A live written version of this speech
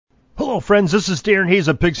Hello, friends. This is Darren Hayes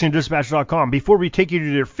of PigskinDispatch.com. Before we take you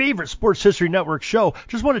to your favorite Sports History Network show,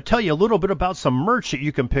 just want to tell you a little bit about some merch that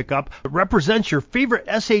you can pick up that represents your favorite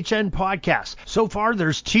SHN podcast. So far,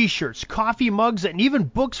 there's t-shirts, coffee mugs, and even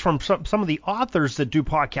books from some of the authors that do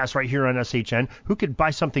podcasts right here on SHN. Who could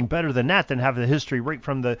buy something better than that, than have the history right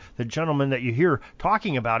from the gentleman that you hear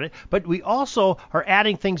talking about it? But we also are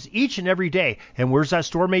adding things each and every day. And where's that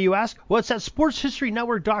store, may you ask? Well, it's at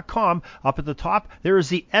SportsHistoryNetwork.com. Up at the top, there is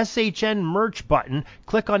the SHN merch button.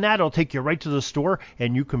 Click on that. It'll take you right to the store,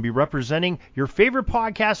 and you can be representing your favorite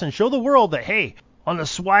podcast and show the world that, hey, on the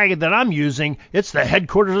swag that I'm using, it's the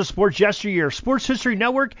headquarters of sports yesteryear, Sports History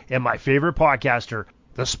Network, and my favorite podcaster,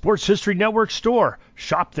 the Sports History Network store.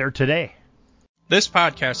 Shop there today. This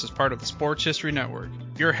podcast is part of the Sports History Network,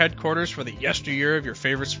 your headquarters for the yesteryear of your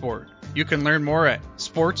favorite sport. You can learn more at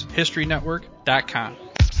sportshistorynetwork.com.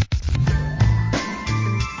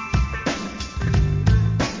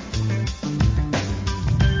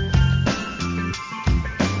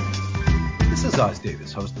 This is Oz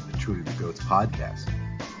Davis, host of the Truly the Goats podcast.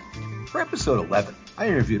 For episode 11, I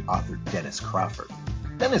interviewed author Dennis Crawford.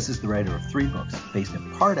 Dennis is the writer of 3 books, based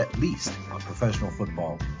in part at least on professional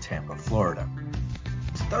football in Tampa, Florida.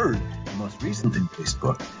 His third, and most recently released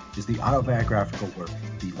book, is the autobiographical work,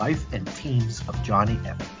 The Life and Teams of Johnny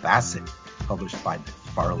F. Bassett, published by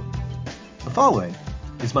McFarland. The following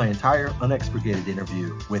is my entire unexpurgated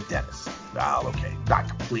interview with Dennis. Well, okay, not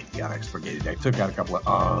completely unexpurgated. I took out a couple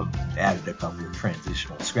of added a couple of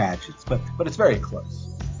transitional scratches, but it's very close.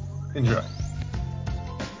 Enjoy.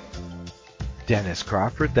 Dennis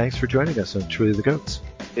Crawford, thanks for joining us on Truly the Goats.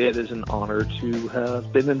 It is an honor to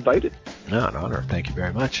have been invited. No, an honor. Thank you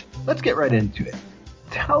very much. Let's get right into it.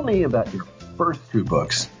 Tell me about your first 2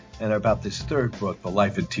 books and about this third book, The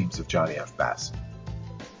Life and Teams of Johnny F. Bassett.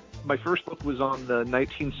 My first book was on the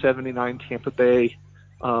 1979 Tampa Bay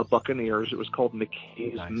Buccaneers. It was called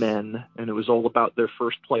McKay's Men, and it was all about their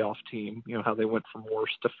first playoff team, you know, how they went from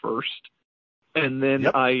worst to first. And then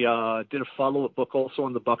I did a follow-up book also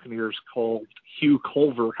on the Buccaneers called Hugh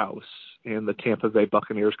Culverhouse and the Tampa Bay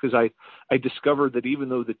Buccaneers, because I discovered that even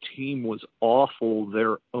though the team was awful,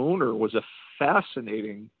 their owner was a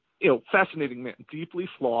fascinating man, deeply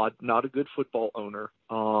flawed, not a good football owner,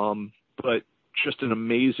 but just an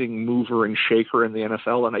amazing mover and shaker in the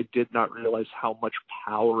NFL, and I did not realize how much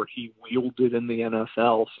power he wielded in the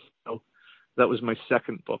NFL. So that was my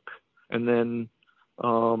second book. And then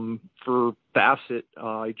for Bassett,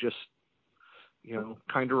 I just,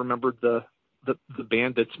 kind of remembered the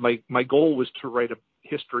Bandits. My goal was to write a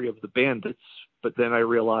history of the Bandits, but then I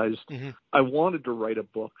realized I wanted to write a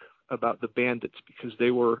book about the Bandits because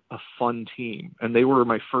they were a fun team, and they were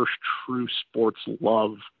my first true sports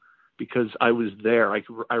love because I was there. I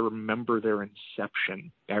remember their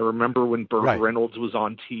inception. I remember when Burt Reynolds was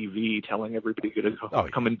on TV telling everybody to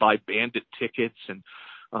come and buy Bandit tickets, and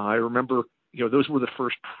I remember those were the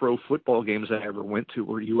first pro football games I ever went to,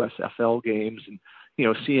 were USFL games, and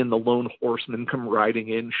seeing the lone horseman come riding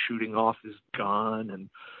in, shooting off his gun, and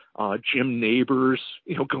Jim Neighbors,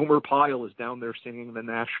 Gomer Pyle is down there singing the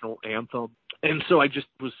national anthem. And so I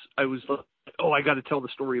was like, oh, I got to tell the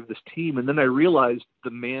story of this team. And then I realized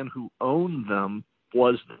the man who owned them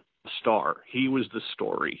was the star. He was the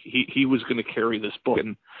story. He was going to carry this book.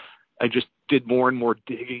 And I just did more and more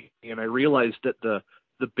digging, and I realized that the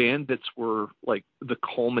Bandits were like the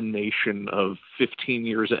culmination of 15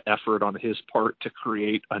 years of effort on his part to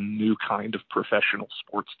create a new kind of professional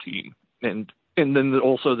sports team. And then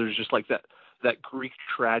also there's just like that Greek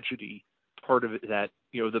tragedy part of it, that,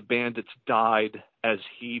 the Bandits died as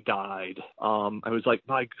he died. I was like,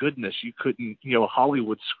 my goodness, you couldn't, a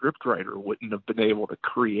Hollywood scriptwriter wouldn't have been able to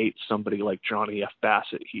create somebody like Johnny F.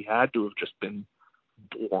 Bassett. He had to have just been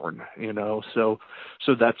born, so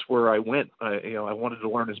that's where I went. I wanted to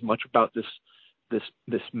learn as much about this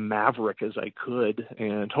maverick as I could,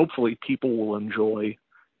 and hopefully people will enjoy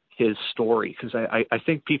his story, because I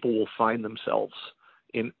think people will find themselves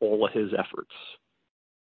in all of his efforts.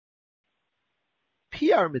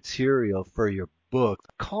 PR material for your book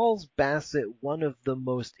calls Bassett one of the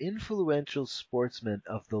most influential sportsmen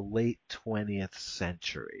of the late 20th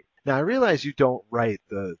century. Now, I realize you don't write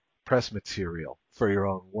the press material for your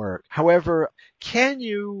own work. However, can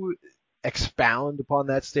you expound upon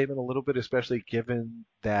that statement a little bit, especially given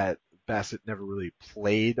that Bassett never really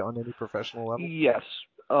played on any professional level? Yes.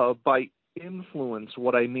 By influence,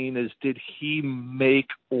 what I mean is, did he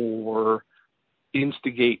make or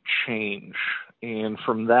instigate change? And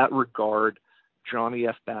from that regard, Johnny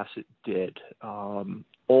F. Bassett did.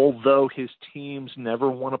 Although his teams never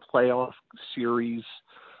won a playoff series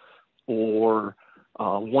or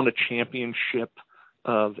won a championship,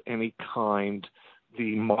 of any kind,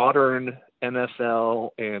 the modern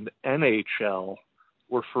NFL and NHL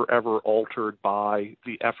were forever altered by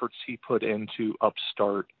the efforts he put into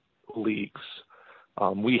upstart leagues.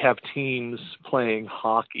 We have teams playing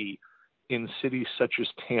hockey in cities such as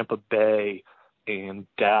Tampa Bay and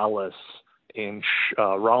Dallas and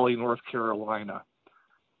Raleigh, North Carolina.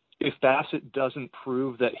 If Bassitt doesn't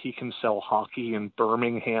prove that he can sell hockey in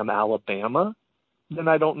Birmingham, Alabama, then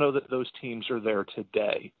I don't know that those teams are there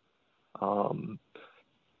today.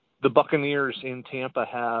 The Buccaneers in Tampa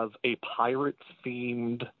have a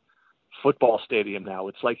pirate-themed football stadium now.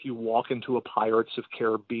 It's like you walk into a Pirates of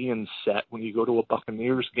Caribbean set when you go to a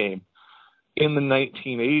Buccaneers game. In the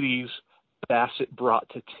 1980s, Bassitt brought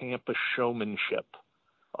to Tampa showmanship.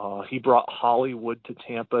 He brought Hollywood to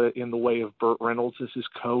Tampa in the way of Burt Reynolds as his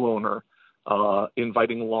co-owner,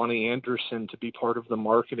 inviting Lonnie Anderson to be part of the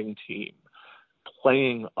marketing team,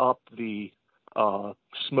 playing up the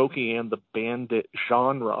Smokey and the Bandit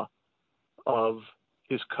genre of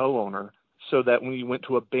his co-owner, so that when you went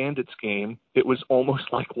to a Bandits game, it was almost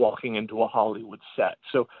like walking into a Hollywood set.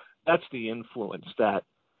 So that's the influence that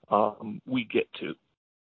we get to.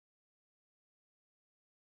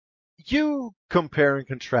 You compare and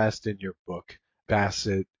contrast in your book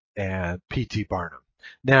Bassitt and P.T. Barnum.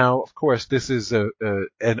 Now, of course, this is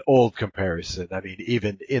an old comparison. I mean,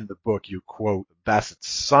 even in the book, you quote Bassitt's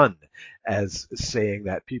son as saying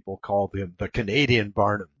that people called him the Canadian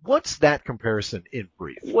Barnum. What's that comparison in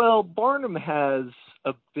brief? Well, Barnum has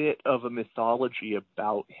a bit of a mythology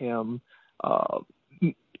about him.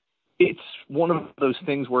 It's one of those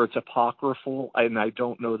things where it's apocryphal, and I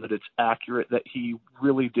don't know that it's accurate, that he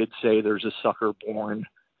really did say there's a sucker born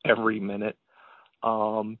every minute.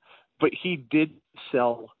 But he did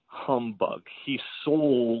sell humbug. He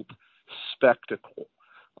sold spectacle.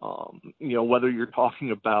 Whether you're talking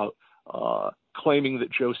about claiming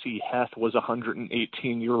that Josie Heth was a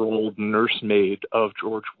 118-year-old nursemaid of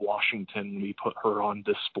George Washington when he put her on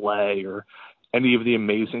display, or any of the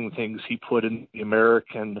amazing things he put in the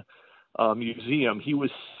American Museum, he was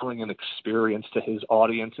selling an experience to his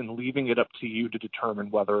audience and leaving it up to you to determine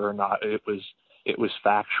whether or not it was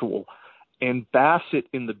factual. And Bassitt,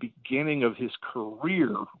 in the beginning of his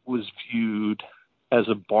career, was viewed as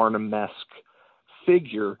a Barnum-esque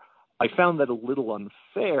figure. I found that a little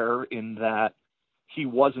unfair in that he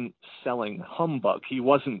wasn't selling humbug. He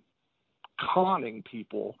wasn't conning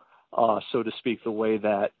people, so to speak, the way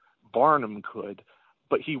that Barnum could,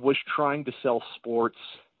 but he was trying to sell sports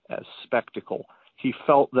as spectacle. He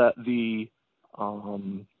felt that the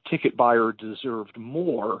ticket buyer deserved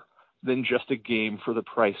more than just a game for the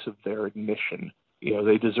price of their admission.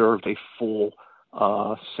 They deserved a full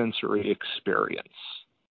sensory experience.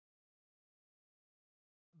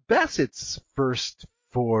 Bassitt's first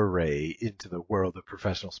foray into the world of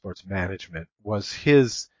professional sports management was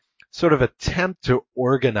his sort of attempt to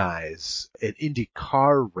organize an Indy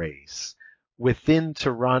car race within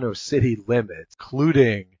Toronto city limits,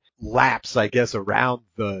 including laps, I guess, around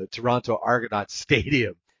the Toronto Argonaut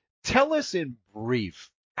Stadium. Tell us in brief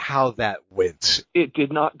how that went. It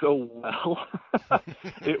did not go well.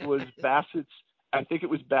 It was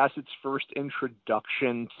Bassitt's first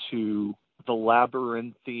introduction to the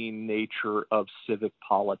labyrinthine nature of civic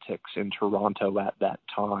politics in Toronto at that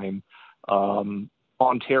time.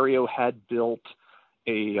 Ontario had built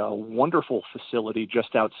a wonderful facility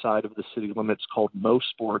just outside of the city limits called Mo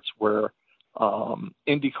Sports, where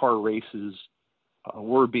IndyCar races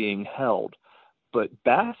were being held. But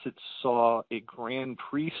Bassitt saw a Grand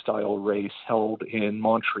Prix style race held in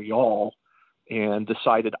Montreal and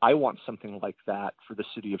decided, I want something like that for the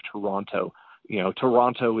city of Toronto.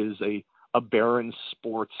 Toronto is a barren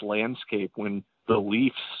sports landscape when the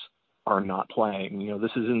Leafs are not playing.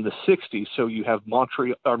 This is in the 60s, so you have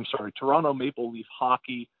Toronto Maple Leaf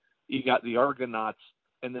hockey, you got the Argonauts,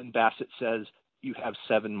 and then Bassitt says you have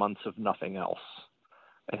 7 months of nothing else.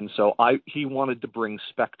 And so he wanted to bring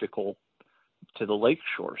spectacle to the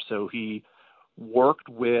lakeshore. So he worked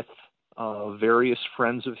with various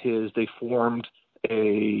friends of his. They formed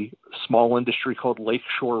a small industry called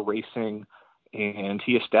Lakeshore Racing, and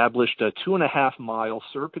he established a 2.5-mile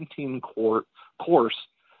serpentine course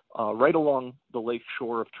right along the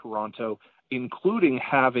lakeshore of Toronto, including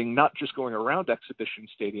having not just going around Exhibition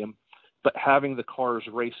Stadium, but having the cars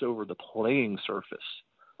race over the playing surface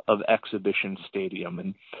of Exhibition Stadium.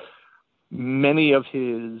 And many of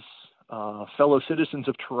his fellow citizens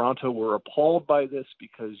of Toronto were appalled by this,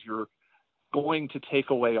 because you're going to take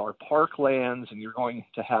away our parklands and you're going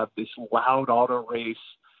to have this loud auto race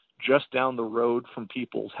just down the road from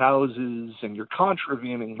people's houses, and you're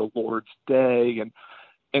contravening the Lord's Day. And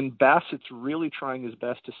And Bassett's really trying his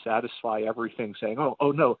best to satisfy everything, saying,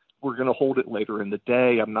 oh no, we're going to hold it later in the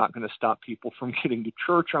day. I'm not going to stop people from getting to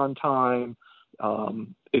church on time.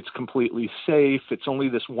 It's completely safe. It's only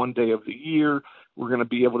this one day of the year. We're going to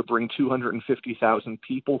be able to bring 250,000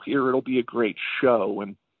 people here. It'll be a great show.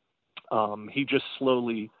 And he just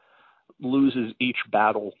slowly loses each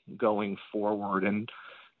battle going forward. And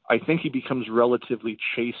I think he becomes relatively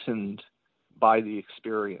chastened by the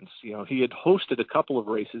experience. You know, he had hosted a couple of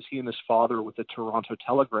races. He and his father with the Toronto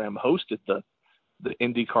Telegram hosted the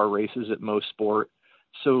IndyCar races at Mosport.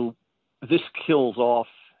 So this kills off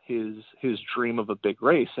his dream of a big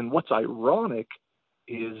race. And what's ironic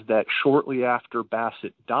is that shortly after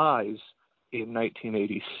Bassett dies in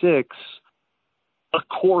 1986, a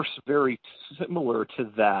course very similar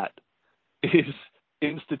to that is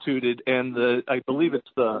instituted, and I believe it's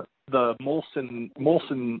the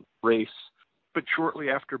Molson race. But shortly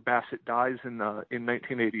after Bassett dies in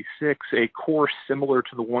 1986, a course similar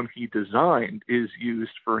to the one he designed is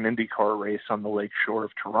used for an IndyCar race on the lake shore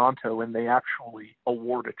of Toronto, and they actually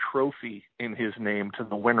award a trophy in his name to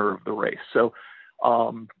the winner of the race. So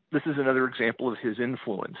this is another example of his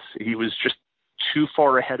influence. He was just too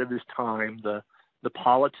far ahead of his time. The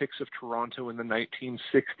politics of Toronto in the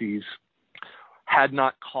 1960s had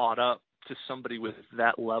not caught up to somebody with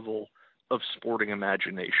that level of sporting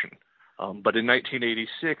imagination. But in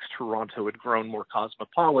 1986, Toronto had grown more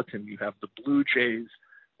cosmopolitan. You have the Blue Jays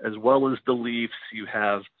as well as the Leafs. You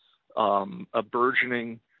have a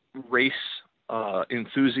burgeoning race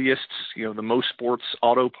enthusiasts. You know, the Mosports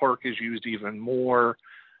Auto Park is used even more.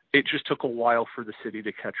 It just took a while for the city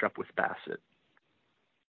to catch up with Bassett.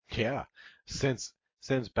 Yeah, since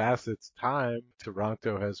Bassett's time,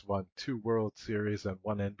 Toronto has won 2 World Series and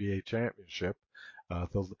 1 NBA championship.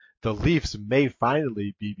 The Leafs may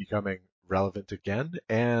finally be becoming relevant again,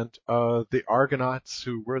 and the Argonauts,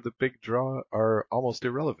 who were the big draw, are almost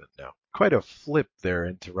irrelevant now. Quite a flip there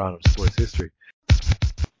in Toronto sports history.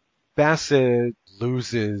 Bassett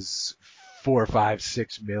loses 4, 5,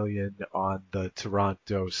 6 million on the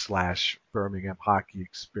Toronto/Birmingham hockey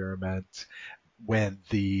experiment. When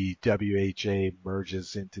the WHA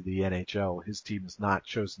merges into the NHL, his team is not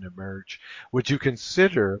chosen to merge. Would you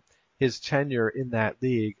consider his tenure in that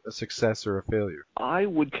league a success or a failure? I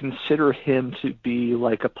would consider him to be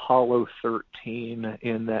like Apollo 13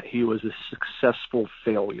 in that he was a successful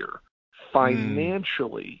failure.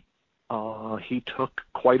 Financially, he took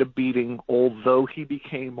quite a beating, although he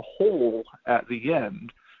became whole at the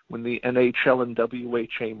end. When the NHL and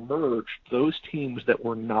WHA merged, those teams that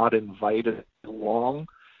were not invited along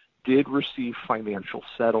did receive financial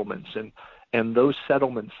settlements, and those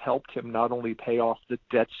settlements helped him not only pay off the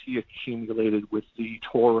debts he accumulated with the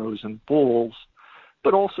Toros and Bulls,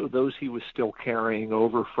 but also those he was still carrying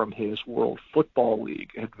over from his World Football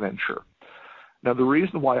League adventure. Now, the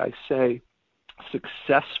reason why I say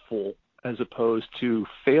successful as opposed to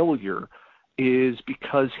failure is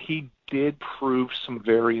because he did prove some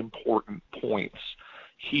very important points.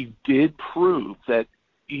 He did prove that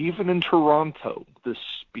even in Toronto, the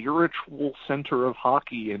spiritual center of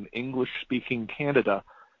hockey in English-speaking Canada,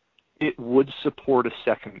 it would support a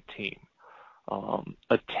second team.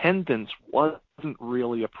 Attendance wasn't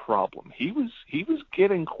really a problem. He was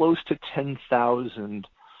getting close to 10,000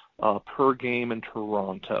 per game in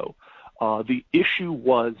Toronto. The issue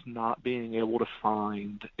was not being able to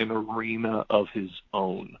find an arena of his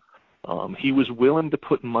own. He was willing to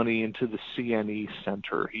put money into the CNE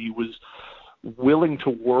Center. He was willing to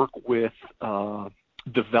work with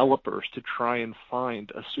developers to try and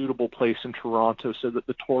find a suitable place in Toronto so that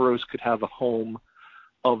the Toros could have a home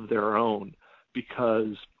of their own,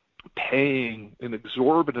 because paying an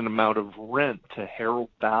exorbitant amount of rent to Harold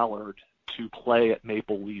Ballard to play at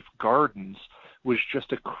Maple Leaf Gardens was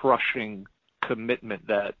just a crushing commitment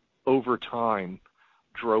that over time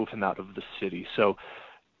drove him out of the city. So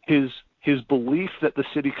his belief that the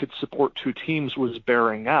city could support 2 teams was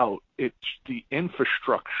bearing out. It's the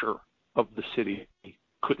infrastructure of the city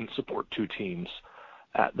couldn't support 2 teams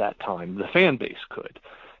at that time. The fan base could.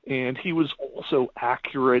 And he was also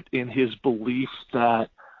accurate in his belief that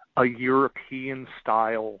a European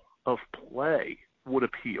style of play would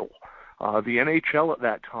appeal. The NHL at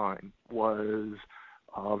that time was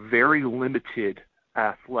very limited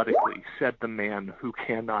athletically, said the man who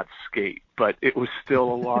cannot skate, but it was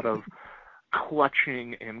still a lot of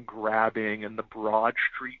clutching and grabbing and the Broad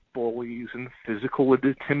Street bullies and physical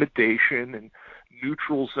intimidation and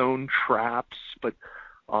neutral zone traps. But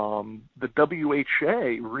the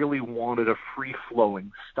WHA really wanted a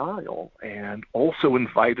free-flowing style and also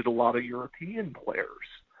invited a lot of European players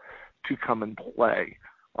to come and play.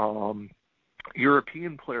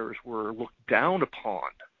 European players were looked down upon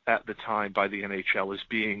at the time by the NHL as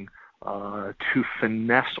being too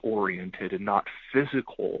finesse-oriented and not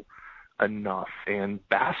physical enough. And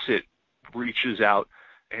Bassett reaches out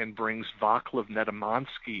and brings Vaclav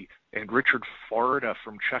Nedomansky and Richard Farda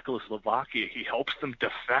from Czechoslovakia. He helps them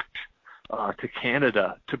defect to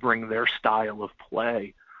Canada to bring their style of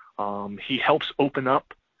play. He helps open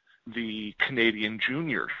up the Canadian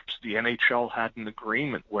juniors. The NHL had an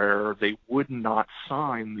agreement where they would not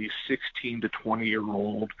sign these 16 to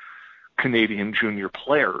 20-year-old Canadian junior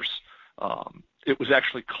players. It was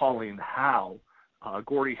actually Colleen Howe,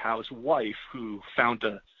 Gordie Howe's wife, who found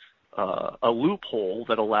a loophole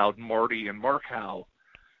that allowed Marty and Mark Howe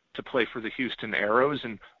to play for the Houston Aeros.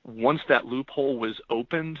 And once that loophole was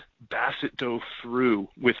opened, Bassett dove through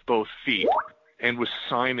with both feet and was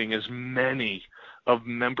signing as many of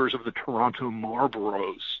members of the Toronto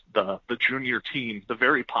Marlboros, the junior team, the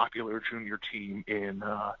very popular junior team in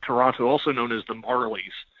Toronto, also known as the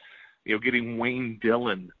Marlies, getting Wayne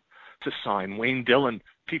Dillon to sign. Wayne Dillon,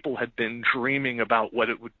 people had been dreaming about what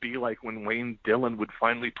it would be like when Wayne Dillon would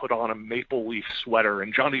finally put on a Maple Leaf sweater,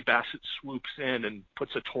 and Johnny Bassett swoops in and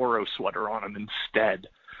puts a Toro sweater on him instead.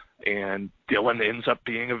 And Dillon ends up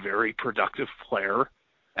being a very productive player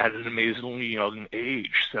at an amazingly young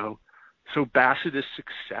age. So Bassett is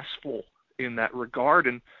successful in that regard,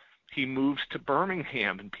 and he moves to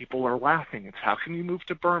Birmingham, and people are laughing. It's, how can you move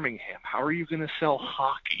to Birmingham? How are you going to sell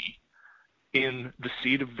hockey in the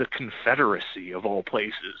seat of the Confederacy, of all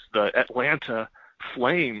places? The Atlanta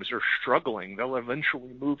Flames are struggling. They'll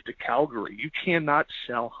eventually move to Calgary. You cannot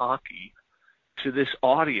sell hockey to this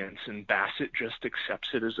audience, and Bassett just accepts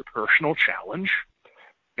it as a personal challenge.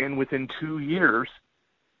 And within 2 years,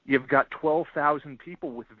 you've got 12,000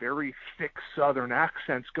 people with very thick Southern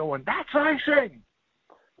accents going, "That's icing!"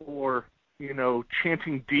 Or,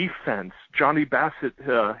 chanting defense. Johnny Bassett,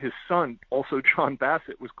 his son, also John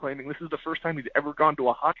Bassett, was claiming this is the first time he'd ever gone to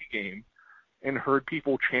a hockey game and heard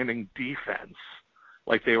people chanting defense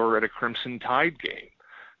like they were at a Crimson Tide game.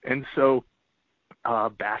 And so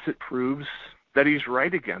Bassett proves that he's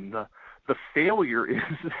right again. The failure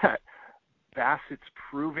is that Bassett's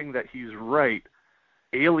proving that he's right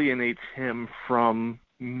alienates him from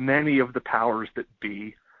many of the powers that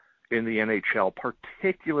be in the NHL,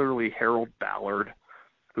 particularly Harold Ballard,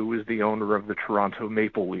 who was the owner of the Toronto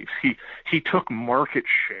Maple Leafs. He took market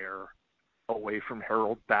share away from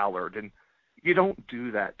Harold Ballard, and you don't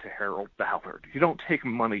do that to Harold Ballard. You don't take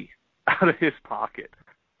money out of his pocket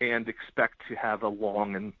and expect to have a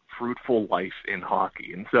long and fruitful life in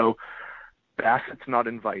hockey. And so Bassett's not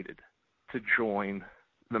invited to join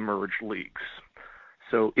the merged leagues.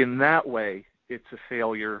 So in that way, it's a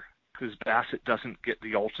failure because Bassett doesn't get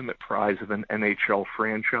the ultimate prize of an NHL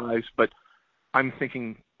franchise. But I'm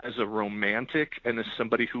thinking as a romantic and as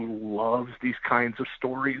somebody who loves these kinds of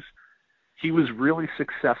stories, he was really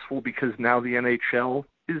successful because now the NHL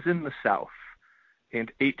is in the South,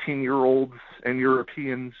 and 18-year-olds and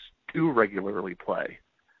Europeans do regularly play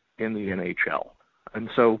in the NHL. And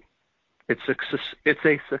so it's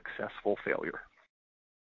a successful failure.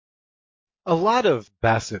 A lot of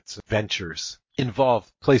Bassett's ventures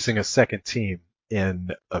involved placing a second team in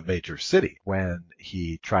a major city. When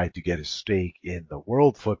he tried to get a stake in the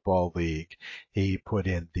World Football League, he put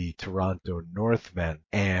in the Toronto Northmen,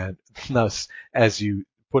 and thus, as you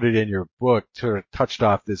put it in your book, sort of touched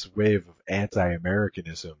off this wave of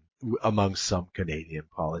anti-Americanism among some Canadian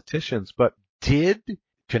politicians. But did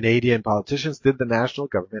the national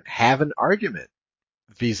government have an argument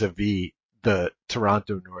vis-a-vis the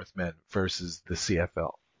Toronto Northmen versus the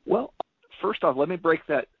CFL? Well, first off, let me break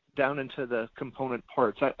that down into the component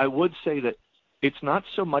parts. I would say that it's not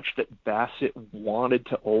so much that Bassett wanted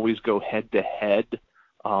to always go head-to-head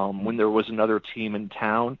when there was another team in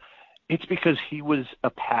town. It's because he was a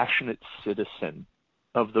passionate citizen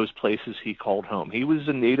of those places he called home. He was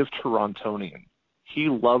a native Torontonian. He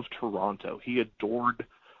loved Toronto. He adored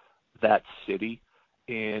that city,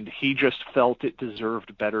 and he just felt it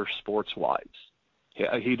deserved better sports-wise.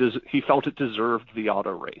 He felt it deserved the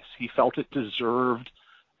auto race. He felt it deserved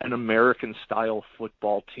an American-style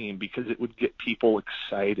football team because it would get people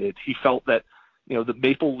excited. He felt that, the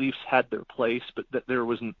Maple Leafs had their place, but that there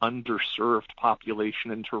was an underserved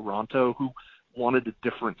population in Toronto who wanted a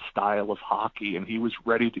different style of hockey, and he was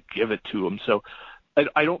ready to give it to them. So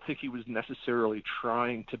I don't think he was necessarily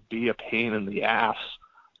trying to be a pain in the ass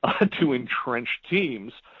to entrench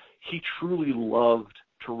teams. He truly loved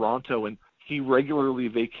Toronto, and he regularly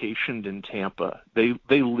vacationed in Tampa.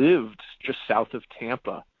 They lived just south of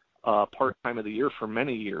Tampa part-time of the year for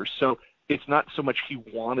many years. So it's not so much he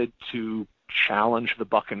wanted to challenge the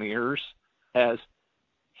Buccaneers as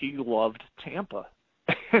he loved Tampa.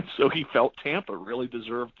 And so he felt Tampa really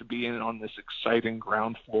deserved to be in on this exciting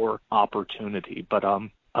ground floor opportunity. But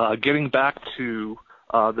getting back to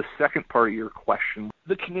the second part of your question,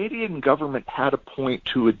 the Canadian government had a point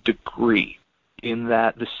to a degree in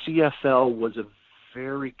that the CFL was a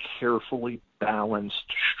very carefully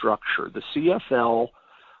balanced structure. The CFL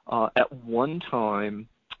at one time,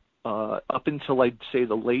 up until I'd say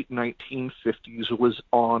the late 1950s, was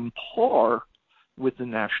on par with the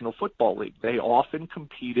National Football League. They often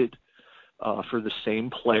competed for the same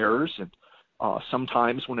players, and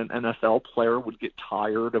sometimes when an NFL player would get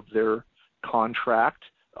tired of their contract,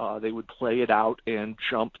 they would play it out and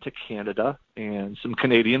jump to Canada, and some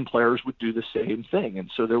Canadian players would do the same thing.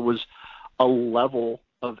 And so there was a level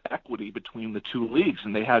of equity between the two leagues,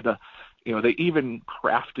 and they had to, they even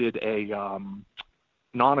crafted a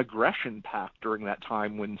non-aggression pact during that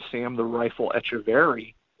time when Sam the Rifle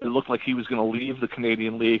Echeverry, it looked like he was going to leave the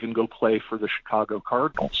Canadian League and go play for the Chicago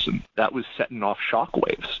Cardinals, and that was setting off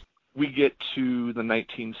shockwaves. We get to the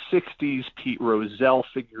 1960s, Pete Rozelle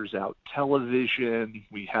figures out television.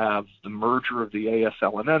 We have the merger of the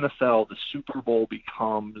AFL and NFL. The Super Bowl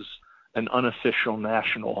becomes an unofficial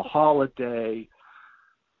national holiday.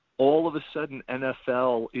 All of a sudden,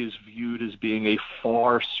 NFL is viewed as being a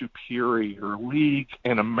far superior league,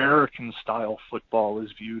 and American-style football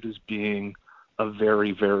is viewed as being a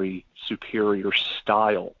very, very superior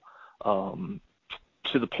style,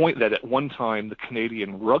 to the point that at one time the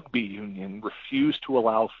Canadian Rugby Union refused to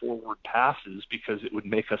allow forward passes because it would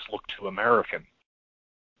make us look too American.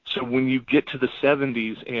 So when you get to the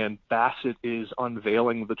 70s and Bassett is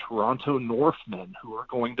unveiling the Toronto Northmen, who are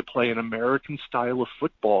going to play an American style of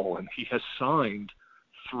football, and he has signed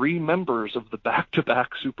 3 members of the back-to-back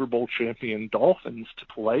Super Bowl champion Dolphins to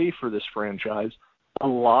play for this franchise, a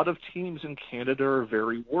lot of teams in Canada are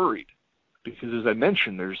very worried because, as I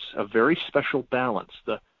mentioned, there's a very special balance.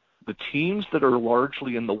 The teams that are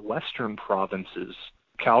largely in the western provinces,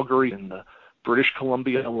 Calgary and the British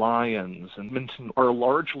Columbia Lions and Edmonton, are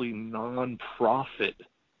largely non-profit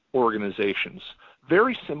organizations,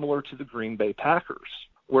 very similar to the Green Bay Packers,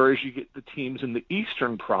 whereas you get the teams in the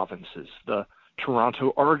eastern provinces, the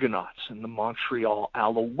Toronto Argonauts and the Montreal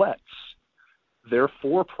Alouettes. They're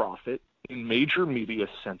for-profit in major media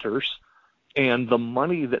centers, and the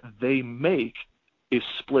money that they make is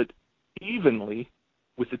split evenly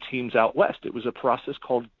with the teams out west. It was a process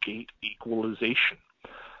called gate equalization.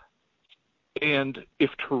 And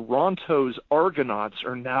if Toronto's Argonauts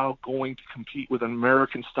are now going to compete with an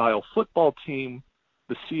American-style football team,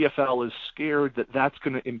 the CFL is scared that that's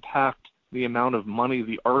going to impact the amount of money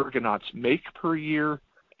the Argonauts make per year,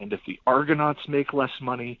 and if the Argonauts make less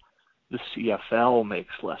money, the CFL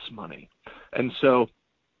makes less money. And so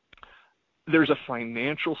there's a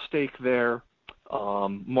financial stake there.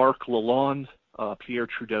 Marc Lalonde, Pierre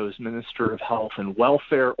Trudeau's Minister of Health and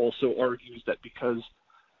Welfare, also argues that because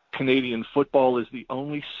Canadian football is the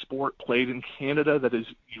only sport played in Canada that is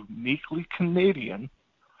uniquely Canadian,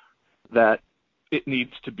 that it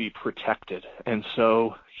needs to be protected. And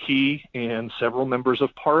so he and several members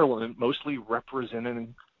of Parliament, mostly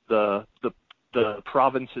representing the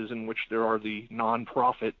provinces in which there are the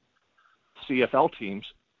non-profit CFL teams,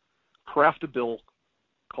 craft a bill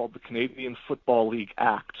called the Canadian Football League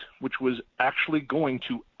Act, which was actually going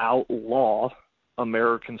to outlaw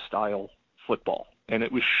American-style football. And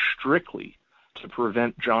it was strictly to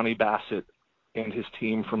prevent Johnny Bassett and his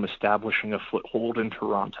team from establishing a foothold in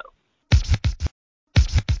Toronto.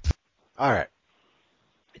 All right.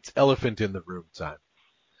 It's elephant in the room time.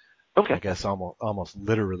 Okay. I guess almost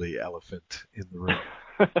literally elephant in the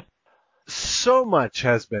room. So much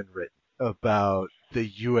has been written about the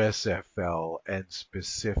USFL and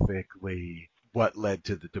specifically what led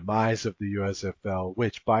to the demise of the USFL,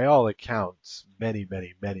 which by all accounts, many,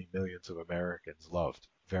 many, many millions of Americans loved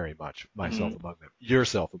very much, myself among them,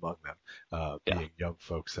 yourself among them, being young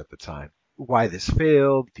folks at the time. Why this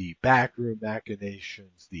failed, the backroom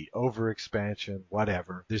machinations, the overexpansion,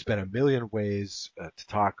 whatever. There's been a million ways to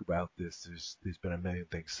talk about this. There's been a million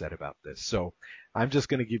things said about this. So I'm just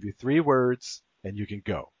going to give you 3 words and you can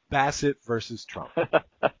go. Bassett versus Trump.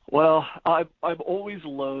 Well, I've always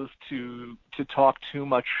loathed to talk too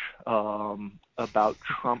much about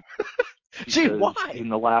Trump. Gee, why? In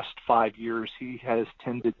the last 5 years, he has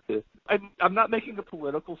tended to. I'm not making a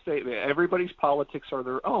political statement. Everybody's politics are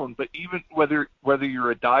their own, but even whether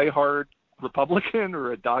you're a diehard Republican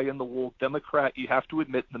or a die-in-the-wool Democrat, you have to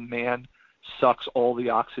admit the man sucks all the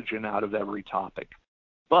oxygen out of every topic.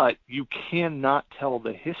 But you cannot tell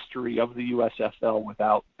the history of the USFL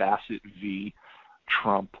without Bassett v.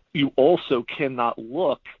 Trump. You also cannot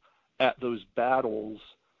look at those battles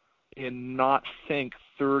and not think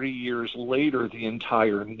 30 years later the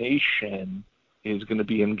entire nation is going to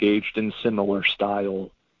be engaged in similar style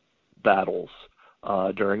battles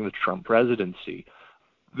during the Trump presidency.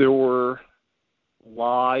 There were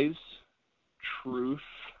lies, truth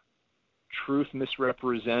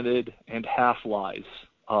misrepresented, and half-lies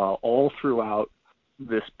all throughout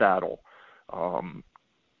this battle.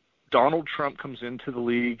 Donald Trump comes into the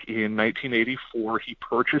league in 1984. He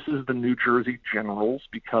purchases the New Jersey Generals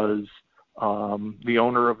because the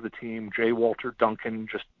owner of the team, J. Walter Duncan,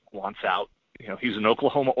 just wants out. You know, he's an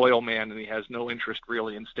Oklahoma oil man, and he has no interest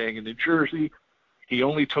really in staying in New Jersey. He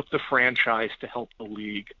only took the franchise to help the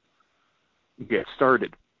league get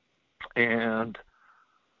started. And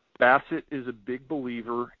Bassett is a big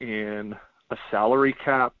believer in a salary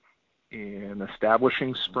cap, in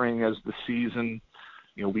establishing spring as the season.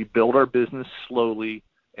 You know, we build our business slowly,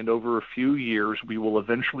 and over a few years, we will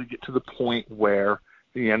eventually get to the point where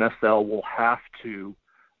the NFL will have to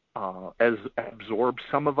absorb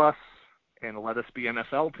some of us and let us be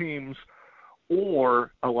NFL teams,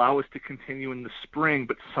 or allow us to continue in the spring,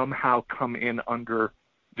 but somehow come in under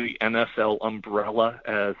the NFL umbrella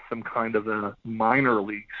as some kind of a minor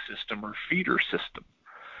league system or feeder system.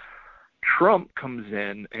 Trump comes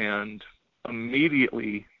in and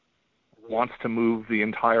immediately wants to move the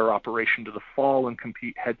entire operation to the fall and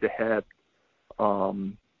compete head-to-head,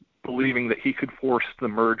 believing that he could force the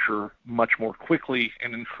merger much more quickly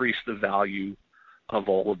and increase the value of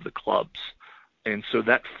all of the clubs. And so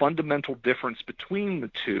that fundamental difference between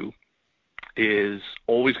the two is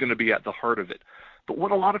always going to be at the heart of it. But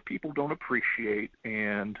what a lot of people don't appreciate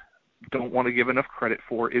and don't want to give enough credit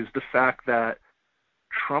for is the fact that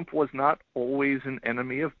Trump was not always an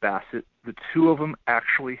enemy of Bassett. The two of them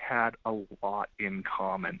actually had a lot in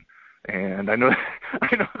common. And I know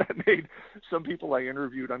that made some people I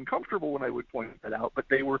interviewed uncomfortable when I would point that out, but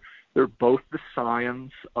they're both the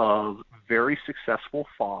scions of very successful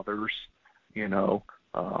fathers. You know,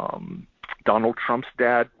 Donald Trump's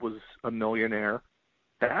dad was a millionaire.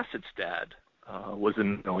 Bassett's dad was a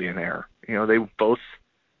millionaire. You know, they both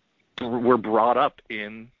were brought up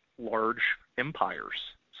in large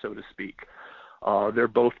empires, so to speak. They're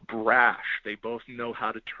both brash. They both know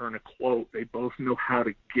how to turn a quote. They both know how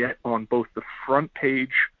to get on both the front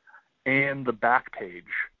page and the back page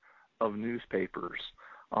of newspapers.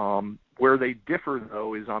 Where they differ,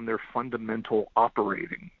 though, is on their fundamental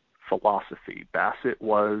operating philosophy. Bassett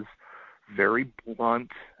was very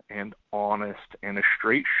blunt and honest and a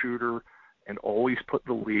straight shooter and always put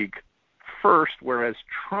the league first, whereas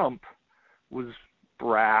Trump was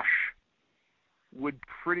brash, would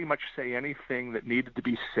pretty much say anything that needed to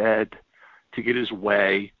be said to get his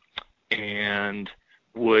way, and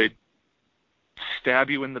would stab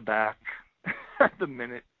you in the back at the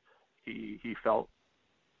minute he felt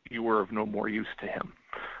you were of no more use to him.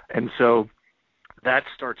 And so that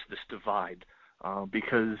starts this divide,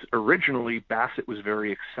 because originally Bassett was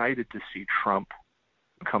very excited to see Trump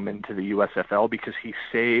come into the USFL because he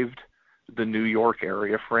saved the New York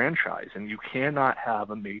area franchise. And you cannot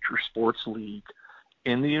have a major sports league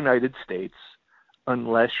in the United States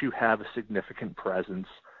unless you have a significant presence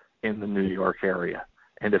in the New York area.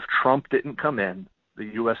 And if Trump didn't come in,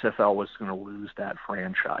 the USFL was going to lose that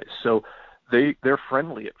franchise. So they're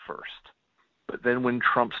friendly at first. But then when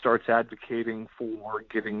Trump starts advocating for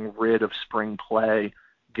getting rid of spring play,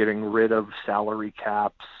 getting rid of salary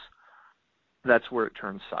caps, that's where it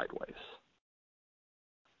turns sideways.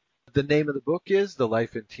 The name of the book is The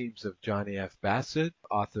Life and Teams of Johnny F. Bassett,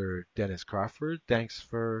 author Dennis Crawford. Thanks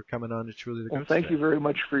for coming on to Truly the Goats. Well, thank you very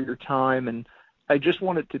much for your time. And I just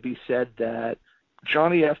want it to be said that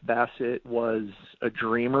Johnny F. Bassett was a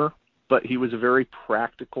dreamer, but he was a very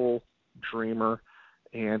practical dreamer.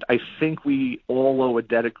 And I think we all owe a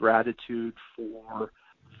debt of gratitude for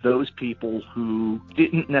those people who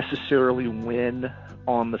didn't necessarily win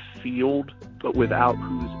on the field, but without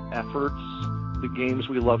whose efforts the games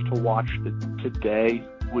we love to watch today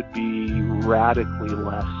would be radically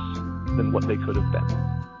less than what they could have been.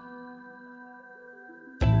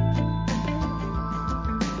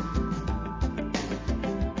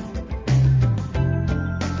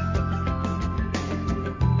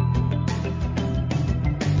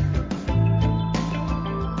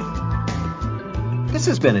 This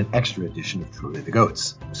has been an extra edition of Truly the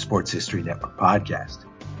Goats, Sports History Network podcast.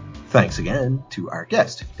 Thanks again to our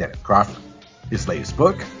guest, Dennis Crawford. His latest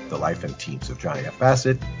book, The Life and Teams of Johnny F.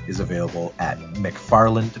 Bassett, is available at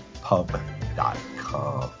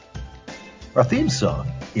mcfarlandpub.com. Our theme song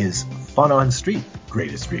is Fun on Street,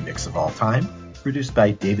 greatest remix of all time, produced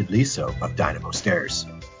by David Liso of Dynamo Stairs.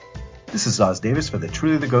 This is Oz Davis for the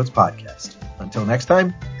Truly the Goats podcast. Until next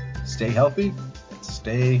time, stay healthy and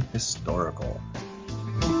stay historical.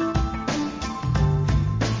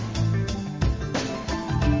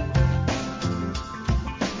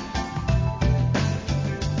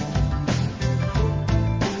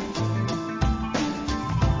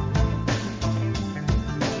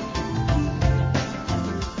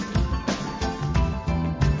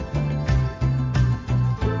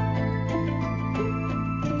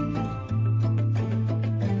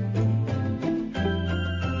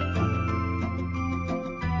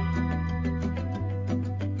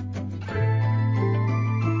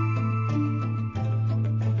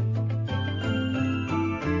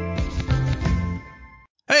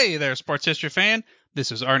 Hey there, sports history fan.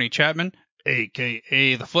 This is Arnie Chapman,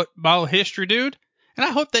 aka the Football History Dude, and I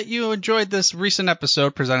hope that you enjoyed this recent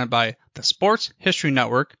episode presented by the Sports History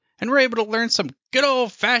Network and were able to learn some good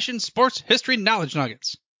old-fashioned sports history knowledge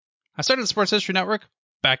nuggets. I started the Sports History Network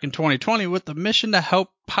back in 2020 with the mission to help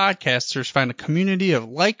podcasters find a community of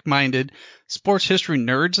like-minded sports history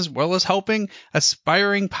nerds, as well as helping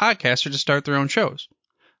aspiring podcasters to start their own shows.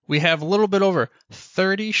 We have a little bit over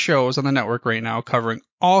 30 shows on the network right now covering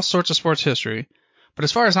all sorts of sports history, but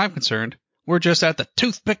as far as I'm concerned, we're just at the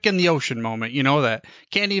toothpick in the ocean moment, that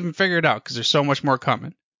can't even figure it out because there's so much more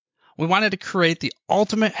coming. We wanted to create the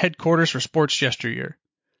ultimate headquarters for sports yesteryear,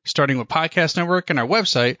 starting with Podcast Network and our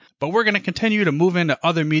website, but we're going to continue to move into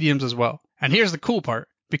other mediums as well. And here's the cool part,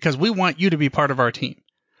 because we want you to be part of our team.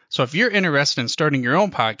 So if you're interested in starting your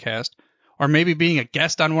own podcast, or maybe being a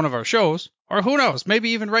guest on one of our shows, or who knows, maybe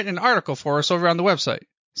even writing an article for us over on the website.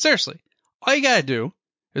 Seriously, all you gotta do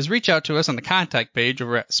is reach out to us on the contact page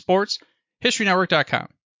over at sportshistorynetwork.com.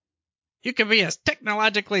 You can be as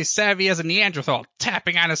technologically savvy as a Neanderthal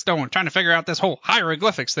tapping on a stone trying to figure out this whole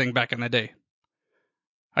hieroglyphics thing back in the day.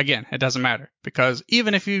 Again, it doesn't matter, because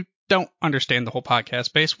even if you don't understand the whole podcast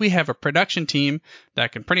space, we have a production team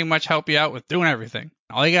that can pretty much help you out with doing everything.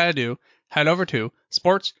 All you gotta do, head over to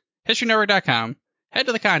sportshistorynetwork.com, head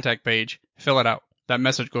to the contact page, fill it out. That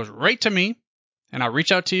message goes right to me, and I'll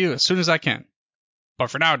reach out to you as soon as I can. But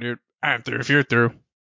for now, dude, I'm through if you're through.